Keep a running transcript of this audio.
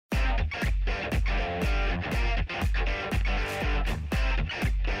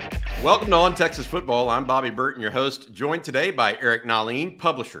Welcome to On Texas Football. I'm Bobby Burton, your host, joined today by Eric Nahlin,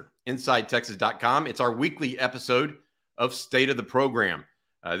 publisher, InsideTexas.com. It's our weekly episode of State of the Program.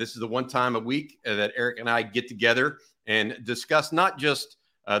 This is the one time a week that Eric and I get together and discuss not just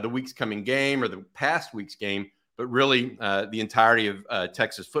the week's coming game or the past week's game, but really the entirety of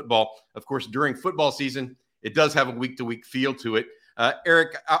Texas football. Of course, during football season, it does have a week-to-week feel to it.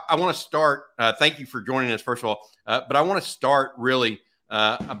 Eric, I want to start. Thank you for joining us, first of all. But I want to start really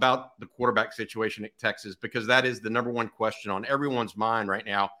about the quarterback situation at Texas, because that is the number one question on everyone's mind right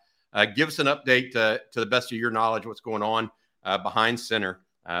now. Give us an update to the best of your knowledge, what's going on behind center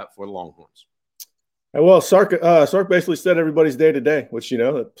for the Longhorns. Well, Sark basically said everybody's day to day, which,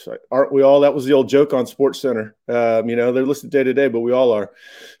 aren't we all? That was the old joke on Sports Center. They're listed day to day, but we all are.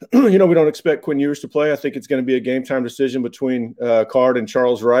 We don't expect Quinn Ewers to play. I think it's going to be a game time decision between Card and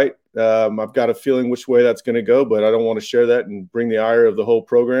Charles Wright. I've got a feeling which way that's going to go, but I don't want to share that and bring the ire of the whole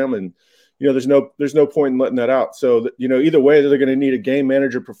program. And there's no point in letting that out. So either way, they're going to need a game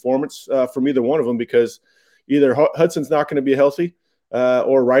manager performance from either one of them, because either Hudson's not going to be healthy.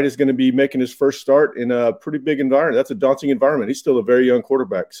 Or Wright is going to be making his first start in a pretty big environment. That's a daunting environment. He's still a very young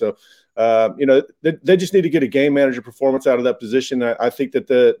quarterback. So, they just need to get a game manager performance out of that position. I think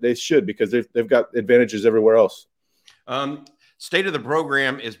that they should, because they've got advantages everywhere else. State of the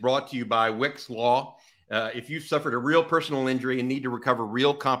Program is brought to you by Wickes Law. If you've suffered a real personal injury and need to recover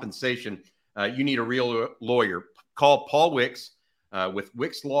real compensation, you need a real lawyer. Call Paul Wickes. With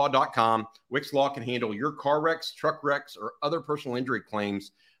WickesLaw.com. Wickes Law can handle your car wrecks, truck wrecks, or other personal injury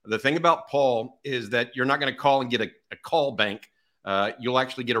claims. The thing about Paul is that you're not going to call and get a call bank. You'll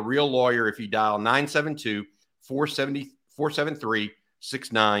actually get a real lawyer if you dial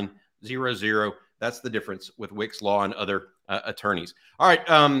 972-473-6900. That's the difference with Wickes Law and other attorneys. All right,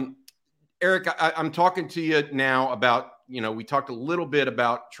 Eric, I'm talking to you now about, we talked a little bit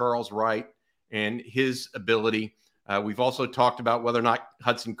about Charles Wright and his ability. We've also talked about whether or not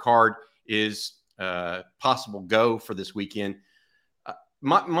Hudson Card is possible go for this weekend.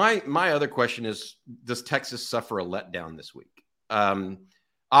 My other question is, does Texas suffer a letdown this week?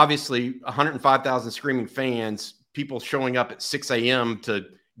 Obviously, 105,000 screaming fans, people showing up at 6 a.m. to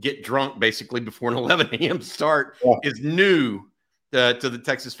get drunk basically before an 11 a.m. start is new to the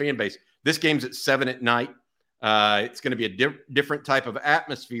Texas fan base. This game's at 7 at night. It's going to be a different type of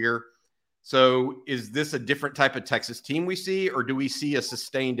atmosphere. So is this a different type of Texas team we see, or do we see a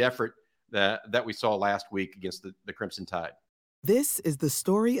sustained effort that we saw last week against the Crimson Tide? This is the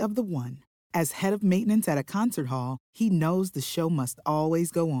story of the one. As head of maintenance at a concert hall, he knows the show must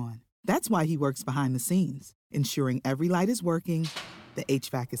always go on. That's why he works behind the scenes, ensuring every light is working, the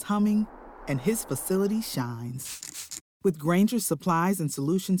HVAC is humming, and his facility shines. With Grainger's supplies and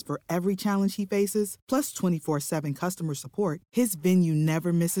solutions for every challenge he faces, plus 24/7 customer support, his venue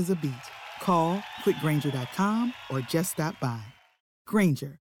never misses a beat. Call quickgrainger.com or just stop by.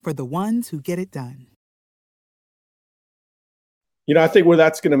 Grainger, for the ones who get it done. I think where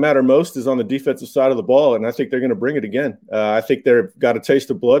that's going to matter most is on the defensive side of the ball, and I think they're going to bring it again. I think they've got a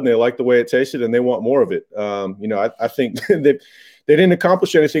taste of blood, and they like the way it tasted, and they want more of it. I think they didn't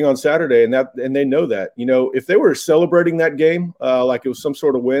accomplish anything on Saturday, and they know that. If they were celebrating that game like it was some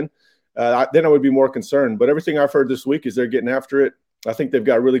sort of win, then I would be more concerned. But everything I've heard this week is they're getting after it. I think they've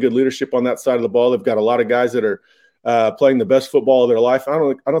got really good leadership on that side of the ball. They've got a lot of guys that are playing the best football of their life. I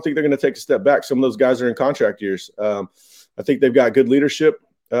don't think they're going to take a step back. Some of those guys are in contract years. I think they've got good leadership.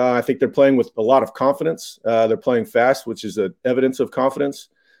 I think they're playing with a lot of confidence. They're playing fast, which is evidence of confidence.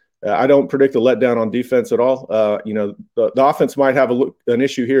 I don't predict a letdown on defense at all. The offense might have an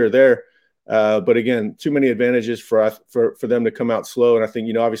issue here or there, but again, too many advantages for them to come out slow. And I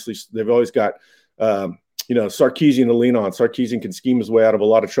think obviously they've always got Sarkisian to lean on. Sarkisian can scheme his way out of a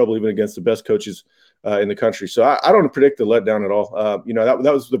lot of trouble even against the best coaches in the country. So I don't predict a letdown at all.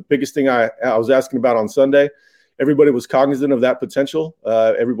 That was the biggest thing I was asking about on Sunday. Everybody was cognizant of that potential.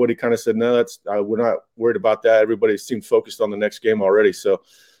 Everybody kind of said, no, we're not worried about that. Everybody seemed focused on the next game already. So,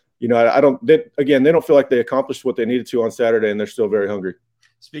 they don't feel like they accomplished what they needed to on Saturday, and they're still very hungry.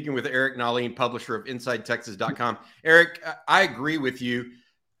 Speaking with Eric Nahlin, publisher of InsideTexas.com. Eric, I agree with you.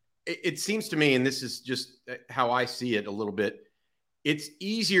 It seems to me, and this is just how I see it a little bit, it's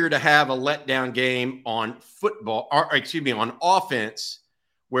easier to have a letdown game on on offense,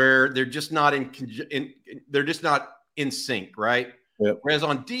 where they're just not in sync, right? Yep. Whereas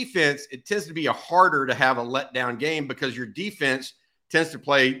on defense, it tends to be harder to have a letdown game because your defense tends to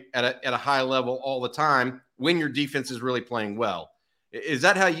play at a high level all the time when your defense is really playing well. Is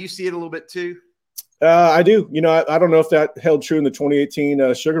that how you see it a little bit too? I do. I don't know if that held true in the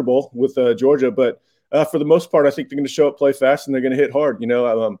 2018 Sugar Bowl with Georgia, but for the most part, I think they're going to show up, play fast, and they're going to hit hard.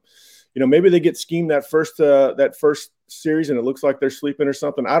 maybe they get schemed that first series and it looks like they're sleeping or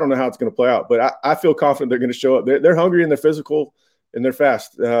something. I don't know how it's going to play out, but I feel confident they're going to show up. They're hungry and they're physical and they're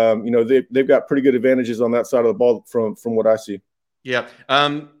fast. They've got pretty good advantages on that side of the ball from what I see. Yeah.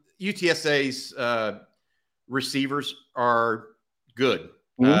 UTSA's receivers are good.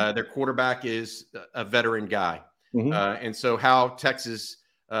 Mm-hmm. Their quarterback is a veteran guy. Mm-hmm. And so how Texas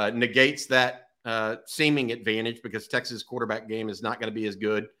negates that seeming advantage, because Texas quarterback game is not going to be as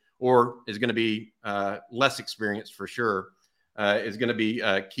good, or is going to be less experienced for sure, is going to be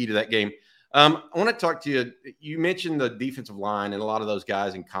key to that game. I want to talk to you. You mentioned the defensive line and a lot of those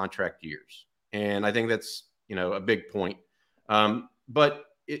guys in contract years. And I think that's, a big point. But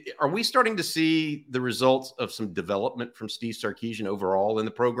are we starting to see the results of some development from Steve Sarkisian overall in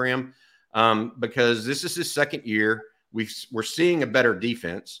the program? Because this is his second year. We're seeing a better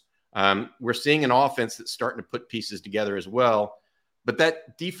defense. We're seeing an offense that's starting to put pieces together as well. But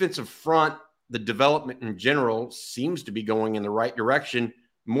that defensive front, the development in general, seems to be going in the right direction,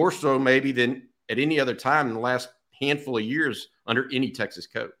 more so maybe than at any other time in the last handful of years under any Texas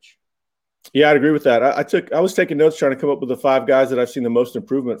coach. Yeah, I'd agree with that. I was taking notes trying to come up with the 5 guys that I've seen the most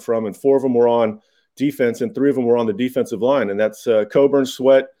improvement from, and 4 of them were on defense and 3 of them were on the defensive line. And that's Coburn,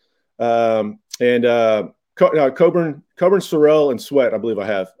 Sweat, and Coburn, Sorrell, and Sweat, I believe I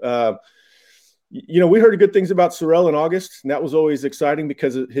have. We heard good things about Sorrell in August, and that was always exciting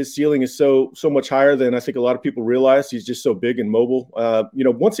because his ceiling is so much higher than I think a lot of people realize. He's just so big and mobile.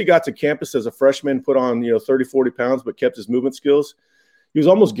 Once he got to campus as a freshman, put on 30, 40 pounds, but kept his movement skills, he was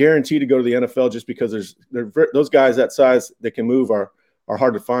almost guaranteed to go to the NFL, just because those guys that size that can move are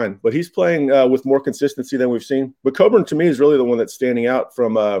hard to find. But he's playing with more consistency than we've seen. But Coburn, to me, is really the one that's standing out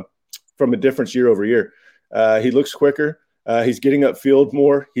from a difference year over year. He looks quicker. He's getting upfield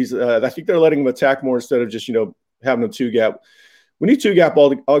more. I think they're letting him attack more instead of just, having a 2-gap. When you 2-gap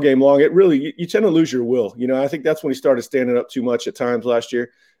all game long, it really, you tend to lose your will. I think that's when he started standing up too much at times last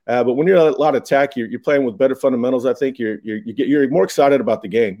year. But when you're a lot of attack, you're playing with better fundamentals. I think you're more excited about the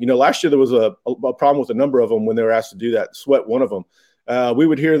game. Last year there was a problem with a number of them when they were asked to do that. Sweat, one of them. We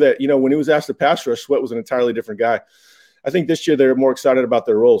would hear that, when he was asked to pass rush, Sweat was an entirely different guy. I think this year they're more excited about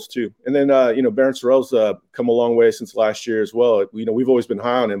their roles too. And then, Barron Sorrell's come a long way since last year as well. We've always been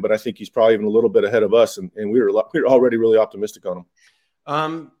high on him, but I think he's probably even a little bit ahead of us. And we were already really optimistic on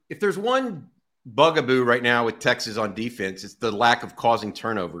him. If there's one bugaboo right now with Texas on defense, it's the lack of causing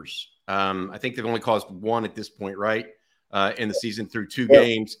turnovers. I think they've only caused 1 at this point, right? In the season through 2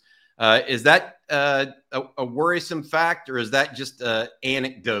 games. Is that a worrisome fact, or is that just an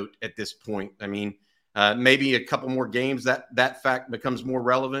anecdote at this point? I mean, maybe a couple more games that fact becomes more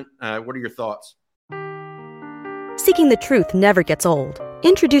relevant. What are your thoughts? Seeking the truth never gets old.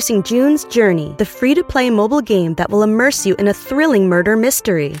 Introducing June's Journey, the free-to-play mobile game that will immerse you in a thrilling murder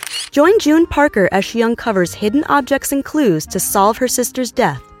mystery. Join June Parker as she uncovers hidden objects and clues to solve her sister's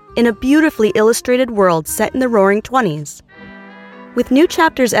death in a beautifully illustrated world set in the Roaring '20s. With new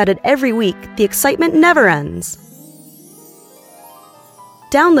chapters added every week, the excitement never ends.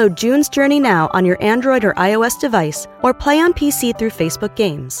 Download June's Journey now on your Android or iOS device, or play on PC through Facebook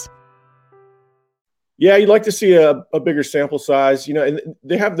Games. Yeah, you'd like to see a bigger sample size, and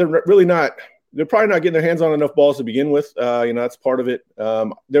they're probably not getting their hands on enough balls to begin with. That's part of it.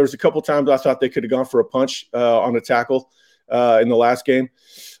 There was a couple times I thought they could have gone for a punch on a tackle in the last game.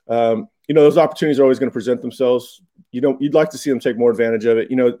 Those opportunities are always going to present themselves. You'd like to see them take more advantage of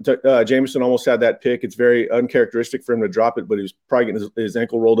it. Jameson almost had that pick. It's very uncharacteristic for him to drop it, but he was probably getting his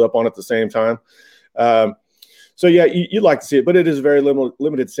ankle rolled up on at the same time. So, yeah, you'd like to see it, but it is a very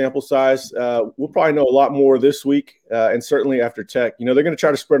limited sample size. We'll probably know a lot more this week and certainly after Tech. They're going to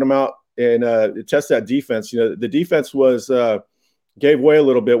try to spread them out and test that defense. The defense gave way a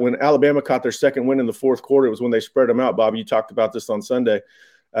little bit. When Alabama caught their second win in the fourth quarter, it was when they spread them out. Bobby, you talked about this on Sunday.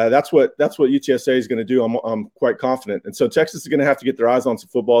 That's what UTSA is going to do. I'm quite confident. And so Texas is going to have to get their eyes on some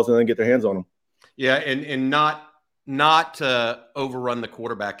footballs and then get their hands on them. Yeah, and not overrun the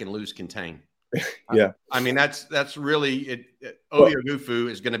quarterback and lose contain. Yeah. I mean, that's really it. Oyegufu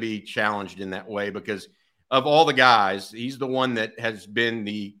is going to be challenged in that way because of all the guys, he's the one that has been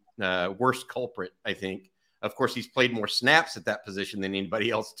the worst culprit, I think. Of course, he's played more snaps at that position than anybody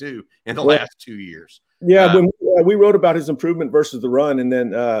else too in the last 2 years. Yeah, when we wrote about his improvement versus the run, and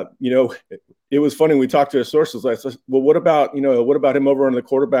then it was funny. We talked to his sources. I said, "Well, what about him over on the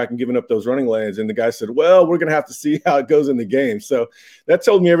quarterback and giving up those running lanes?" And the guy said, "Well, we're going to have to see how it goes in the game." So that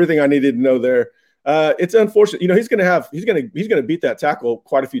told me everything I needed to know there. It's unfortunate. He's going to beat that tackle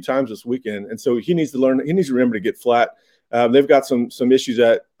quite a few times this weekend, and so he needs to learn. He needs to remember to get flat. They've got some issues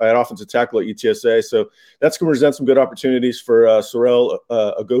at offensive tackle at UTSA, so that's going to present some good opportunities for Sorrell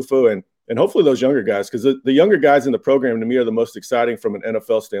Agofo and hopefully those younger guys, because the younger guys in the program to me are the most exciting from an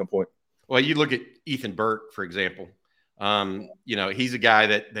NFL standpoint. Well, you look at Ethan Burke, for example. He's a guy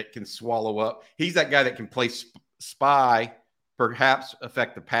that can swallow up. He's that guy that can play spy, perhaps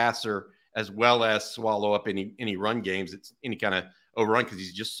affect the passer, as well as swallow up any run games. It's any kind of overrun because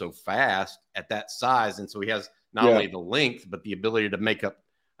he's just so fast at that size. And so he has not only the length, but the ability to make up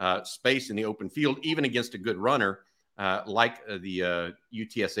space in the open field, even against a good runner like the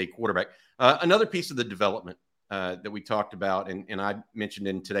UTSA quarterback. Another piece of the development that we talked about, and I mentioned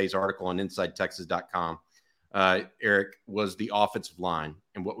in today's article on InsideTexas.com, Eric, was the offensive line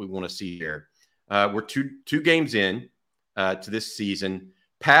and what we want to see there. We're two games in to this season.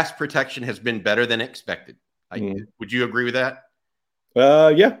 Pass protection has been better than expected. Would you agree with that?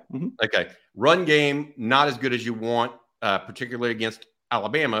 Yeah. Mm-hmm. Okay. Run game, not as good as you want, particularly against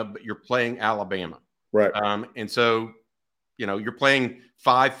Alabama, but you're playing Alabama. Right. And so, you're playing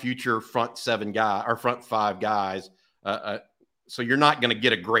 5 future front 7 guys or front 5 guys. So you're not going to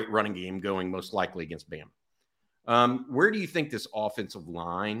get a great running game going most likely against Bama. Where do you think this offensive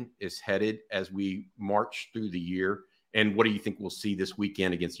line is headed as we march through the year? And what do you think we'll see this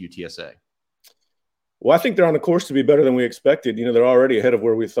weekend against UTSA? Well, I think they're on the course to be better than we expected. They're already ahead of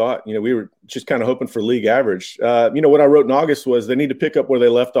where we thought. We were just kind of hoping for league average. What I wrote in August was they need to pick up where they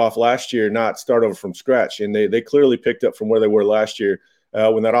left off last year, not start over from scratch. And they clearly picked up from where they were last year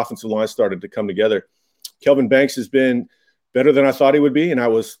when that offensive line started to come together. Kelvin Banks has been better than I thought he would be. And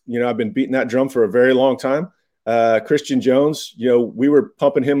I've been beating that drum for a very long time. Christian Jones, we were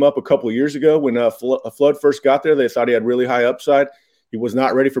pumping him up a couple of years ago when Flood first got there. They thought he had really high upside. He was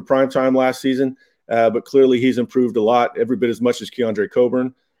not ready for prime time last season. But clearly he's improved a lot, every bit as much as Keandre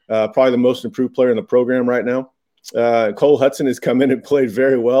Coburn, probably the most improved player in the program right now. Cole Hudson has come in and played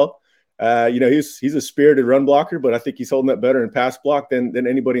very well. He's a spirited run blocker, but I think he's holding up better in pass block than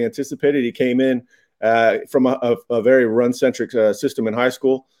anybody anticipated. He came in from a very run-centric system in high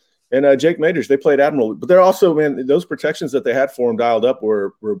school. And Jake Majors, they played admirably. But they're also, those protections that they had for him dialed up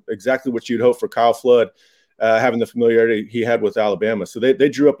were exactly what you'd hope for Kyle Flood, having the familiarity he had with Alabama. So they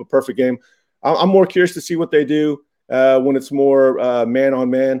drew up a perfect game. I'm more curious to see what they do when it's more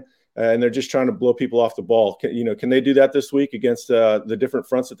man-on-man and they're just trying to blow people off the ball. Can they do that this week against the different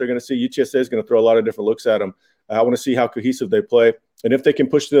fronts that they're going to see? UTSA is going to throw a lot of different looks at them. I want to see how cohesive they play. And if they can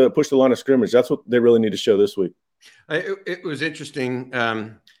push the line of scrimmage, that's what they really need to show this week. It was interesting.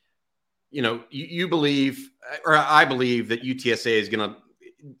 You believe, or I believe, that UTSA is going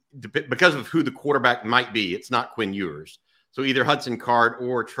to, because of who the quarterback might be, it's not Quinn Ewers. So either Hudson Card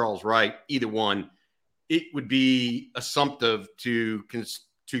or Charles Wright, either one, it would be assumptive to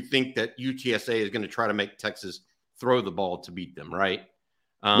think that UTSA is going to try to make Texas throw the ball to beat them, right?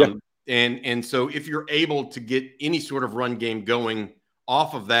 And so if you're able to get any sort of run game going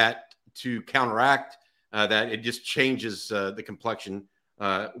off of that to counteract that, it just changes the complexion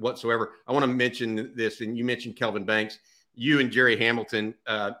whatsoever. I want to mention this, and you mentioned Kelvin Banks. You and Jerry Hamilton,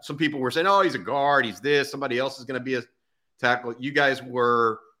 some people were saying, oh, he's a guard, he's this, somebody else is going to be a tackle. You guys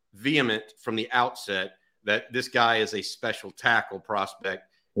were vehement from the outset that this guy is a special tackle prospect.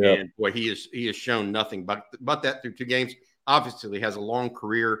 Yep. And boy, he has shown nothing but that through 2 games. Obviously, he has a long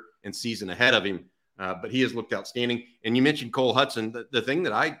career and season ahead of him, but he has looked outstanding. And you mentioned Cole Hudson. The thing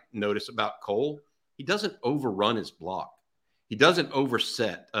that I notice about Cole, he doesn't overrun his block. He doesn't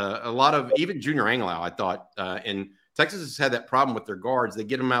overset. A lot of even Junior Angilau, I thought, and Texas has had that problem with their guards. They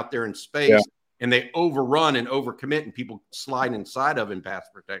get them out there in space, and they overrun and overcommit, and people slide inside of in pass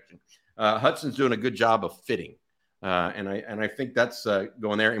protection. Hudson's doing a good job of fitting, and I think that's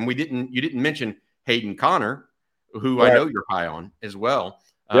going there. And you didn't mention Hayden Connor, who I know you're high on as well.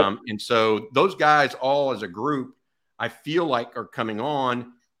 And so those guys all as a group, I feel like are coming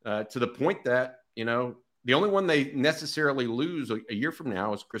on to the point that, the only one they necessarily lose a year from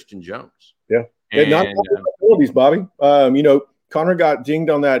now is Christian Jones. Yeah. And not abilities, Bobby. Connor got dinged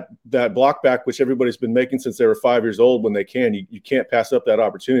on that block back, which everybody's been making since they were 5 years old when they can. You can't pass up that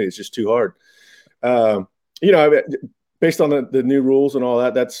opportunity. It's just too hard. Based on the new rules and all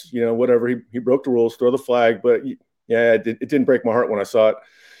that, that's, whatever. He broke the rules, throw the flag. But, it didn't break my heart when I saw it.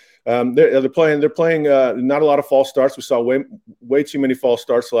 They're playing not a lot of false starts. We saw way too many false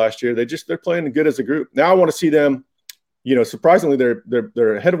starts last year. They're playing good as a group. Now I want to see them, surprisingly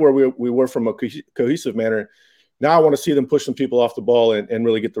they're ahead of where we were from a cohesive manner. Now I want to see them push some people off the ball and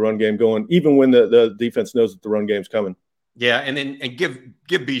really get the run game going, even when the defense knows that the run game's coming. Yeah, and give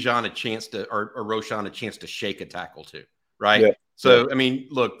Bijan a chance or Roschon a chance to shake a tackle too, right? Yeah. So I mean,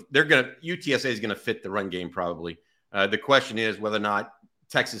 look, UTSA is gonna fit the run game probably. The question is whether or not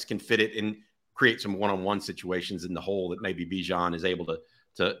Texas can fit it and create some one-on-one situations in the hole that maybe Bijan is able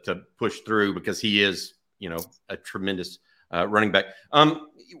to push through, because he is, a tremendous running back.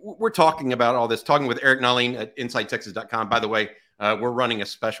 We're talking about all this, talking with Eric Nahlin at InsideTexas.com. By the way, we're running a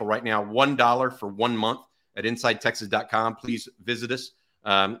special right now, $1 for 1 month at InsideTexas.com. Please visit us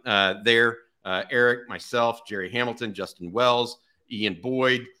there. Eric, myself, Jerry Hamilton, Justin Wells, Ian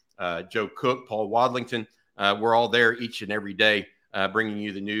Boyd, Joe Cook, Paul Wadlington. We're all there each and every day, bringing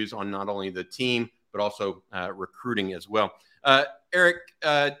you the news on not only the team, but also recruiting as well. Eric,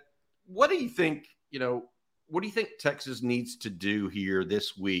 what do you think, Texas needs to do here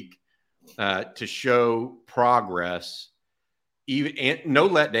this week to show progress, and no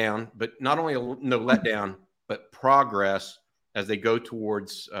letdown, but not only no letdown, but progress as they go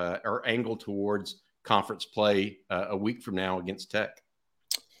towards or angle towards conference play a week from now against Tech?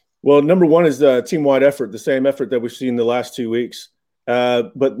 Well, number one is team-wide effort, the same effort that we've seen the last 2 weeks.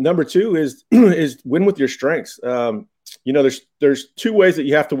 But number two is win with your strengths. There's two ways that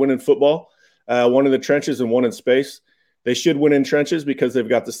you have to win in football, one in the trenches and one in space. They should win in trenches because they've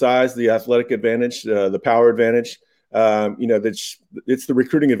got the size, the athletic advantage, the power advantage. It's the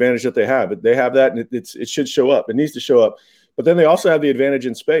recruiting advantage that they have. They have that, and it should show up. It needs to show up. But then they also have the advantage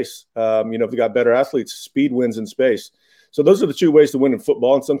in space. If they got better athletes, speed wins in space. So those are the two ways to win in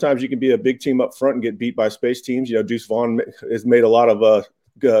football. And sometimes you can be a big team up front and get beat by space teams. Deuce Vaughn has made a lot of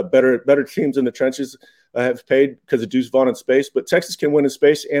better teams in the trenches have paid because of Deuce Vaughn in space. But Texas can win in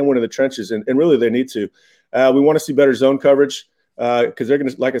space and win in the trenches, and really they need to. We want to see better zone coverage because they're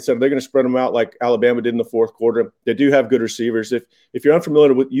going to, like I said, they're going to spread them out like Alabama did in the fourth quarter. They do have good receivers. If you're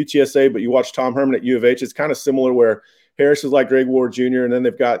unfamiliar with UTSA, but you watch Tom Herman at U of H, it's kind of similar where Harris is like Greg Ward Jr., and then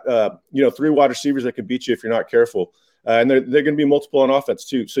they've got three wide receivers that can beat you if you're not careful. And they're going to be multiple on offense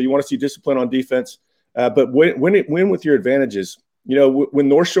too. So you want to see discipline on defense, but win with your advantages. When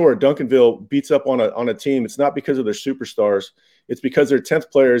North Shore or Duncanville beats up on a team, it's not because of their superstars. It's because their 10th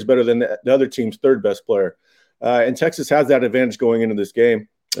player is better than the other team's third best player. And Texas has that advantage going into this game,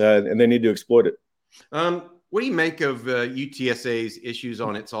 and they need to exploit it. What do you make of UTSA's issues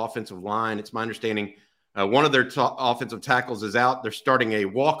on its offensive line? It's my understanding one of their offensive tackles is out. They're starting a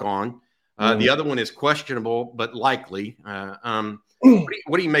walk-on. The other one is questionable, but likely.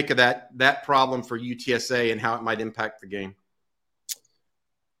 What do you make of that problem for UTSA and how it might impact the game?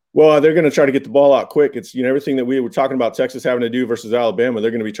 Well, they're going to try to get the ball out quick. It's everything that we were talking about Texas having to do versus Alabama. They're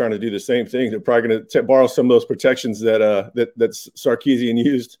going to be trying to do the same thing. They're probably going to borrow some of those protections that Sarkisian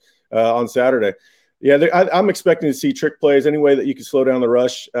used on Saturday. Yeah, I'm expecting to see trick plays any way that you can slow down the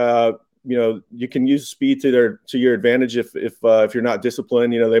rush. You can use speed to your advantage if you're not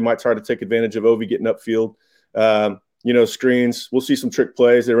disciplined. They might try to take advantage of Ovi getting upfield. Screens. We'll see some trick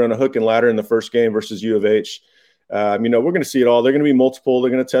plays. They run a hook and ladder in the first game versus U of H. We're going to see it all. They're going to be multiple.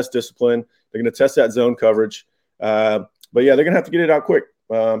 They're going to test discipline. They're going to test that zone coverage. But yeah, they're going to have to get it out quick.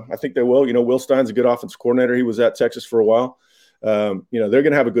 I think they will. Will Stein's a good offensive coordinator. He was at Texas for a while. They're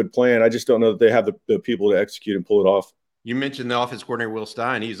going to have a good plan. I just don't know that they have the people to execute and pull it off. You mentioned the offense coordinator, Will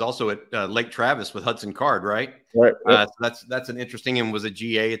Stein. He's also at Lake Travis with Hudson Card, right? Right. So that's an interesting, and was a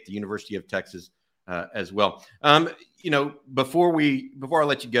GA at the University of Texas as well. Before I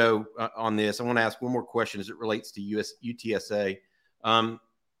let you go on this, I want to ask one more question as it relates to UTSA.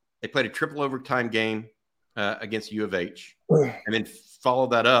 They played a triple overtime game against U of H, and then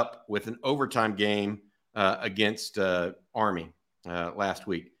followed that up with an overtime game against Army last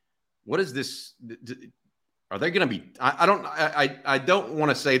week. What is this? Are they going to be? I don't want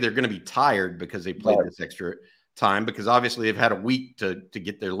to say they're going to be tired because they played this extra time, because obviously they've had a week to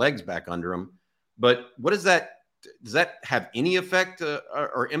get their legs back under them. But what is that? Does that have any effect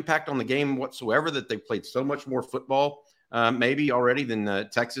or impact on the game whatsoever, that they've played so much more football maybe already than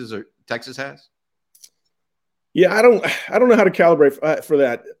Texas has? Yeah, I don't know how to calibrate for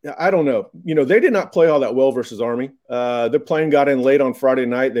that. I don't know. They did not play all that well versus Army. Their plane got in late on Friday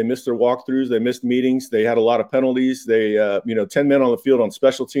night. They missed their walkthroughs. They missed meetings. They had a lot of penalties. They, 10 men on the field on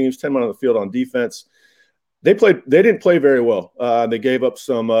special teams, 10 men on the field on defense. They didn't play very well. They gave up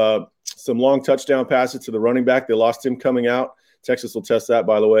some long touchdown passes to the running back. They lost him coming out. Texas will test that,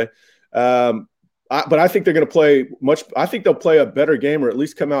 by the way. But I think they're going to play I think they'll play a better game, or at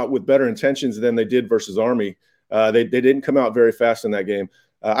least come out with better intentions than they did versus Army. They didn't come out very fast in that game.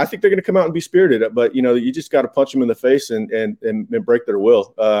 I think they're going to come out and be spirited, but you just got to punch them in the face and break their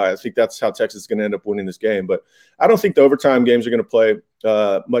will. I think that's how Texas is going to end up winning this game. But I don't think the overtime games are going to play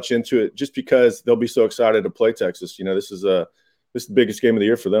much into it, just because they'll be so excited to play Texas. This is the biggest game of the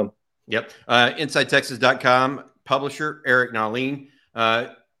year for them. Yep. InsideTexas.com publisher Eric Nahlin.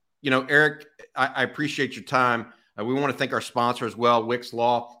 Eric, I appreciate your time. We want to thank our sponsor as well, Wicks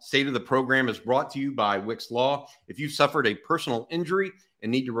Law. State of the Program is brought to you by Wicks Law. If you've suffered a personal injury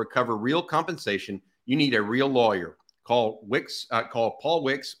and need to recover real compensation, you need a real lawyer. Call Paul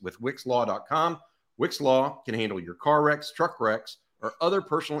Wicks with wickslaw.com. Wicks Law can handle your car wrecks, truck wrecks, or other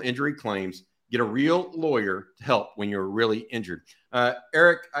personal injury claims. Get a real lawyer to help when you're really injured.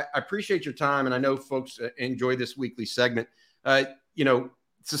 Eric, I appreciate your time, and I know folks enjoy this weekly segment.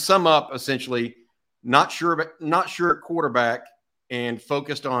 To sum up, essentially, not sure at quarterback and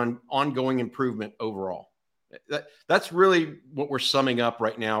focused on ongoing improvement overall. That's really what we're summing up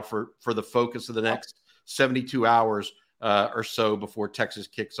right now for the focus of the next 72 hours or so before Texas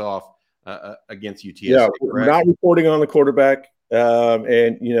kicks off against UTSA. Yeah, we're not reporting on the quarterback.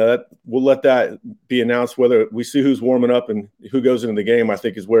 That we'll let that be announced. Whether we see who's warming up and who goes into the game, I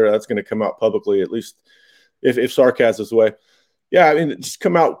think is where that's going to come out publicly, at least if sarcasm is the way. Yeah, I mean, just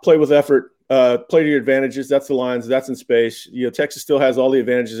come out, play with effort, play to your advantages. That's the lines. That's in space. Texas still has all the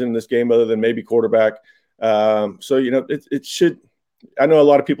advantages in this game other than maybe quarterback. It should – I know a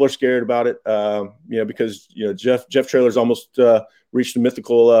lot of people are scared about it, because Jeff Traylor's almost reached a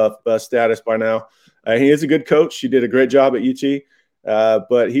mythical status by now. He is a good coach. He did a great job at UT,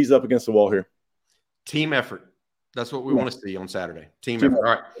 but he's up against the wall here. Team effort. That's what we want to see on Saturday. Team effort. All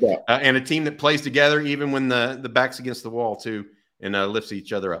right. Yeah. And a team that plays together even when the back's against the wall too, and lifts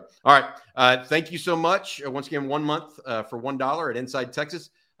each other up. All right. Thank you so much. Once again, 1 month for $1 at Inside Texas.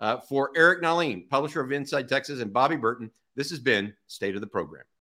 For Eric Nahlin, publisher of Inside Texas, and Bobby Burton, this has been State of the Program.